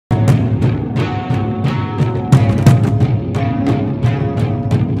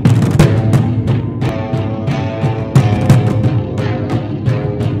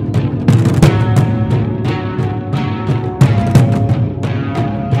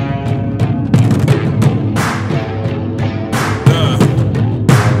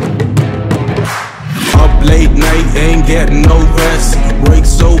get no rest. Work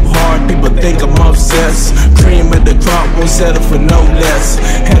so hard, people think I'm obsessed. Cream of the crop, won't settle for no less.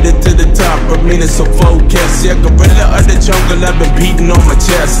 Headed to the top, remaining so focused. Yeah, gorilla of the jungle, I've been beating on my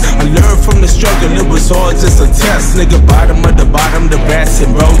chest. I learned from the struggle, it was all just a test. Nigga, bottom of the bottom, the rats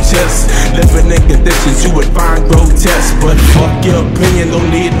and roaches. Living in conditions you would find grotesque. But fuck your opinion,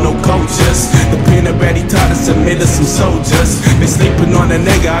 don't need no coaches. The pen already taught us and made us some soldiers. They sleeping on a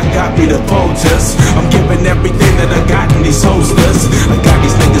nigga, I got me the Folgers. I'm giving everything that I got in these holsters. I got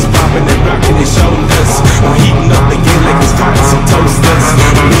these niggas popping and rocking their shoulders. I'm heating up the game like it's cotton some toasters.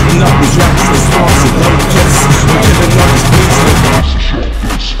 I'm heating up these rappers with swarms and locusts. I'm killing all these beats like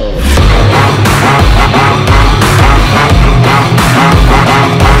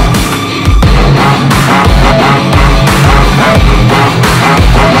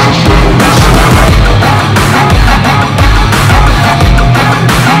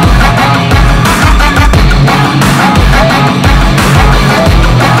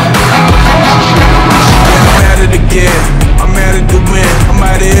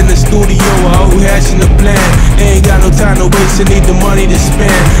no waste, I need the money to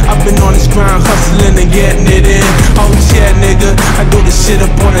spend. I've been on this grind, hustling and getting it in. Oh yeah, nigga, I do this shit up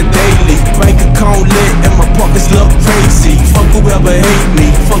on a daily. Bank account lit and my pockets look crazy. Fuck whoever hate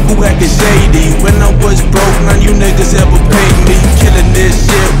me, fuck who acting shady. When I was broke, none you niggas ever paid me. Killing this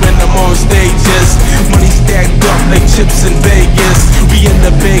shit when I'm on stages. Money stacked up like chips in Vegas. We in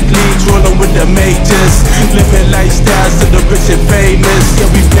the big leagues, rolling with the majors. Living lifestyles to the rich and famous. Yeah,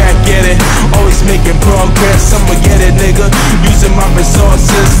 we back at it, always making progress. I'ma get it, nigga, using my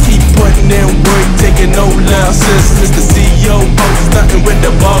resources. Keep putting in work, taking no losses. Mr. CEO, starting with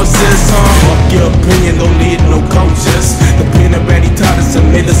the bosses. Fuck your opinion, don't need no coaches. The pen already taught us and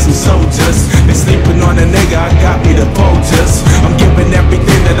made us some soldiers. They sleeping on a nigga, I got me the Folgers. I'm giving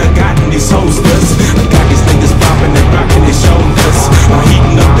everything that I got in these holsters. I got these niggas popping and rocking their shoulders. I'm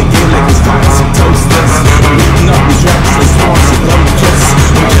heating up the game like it's cotton some toasters. I'm heating up these rappers like swarms and locusts.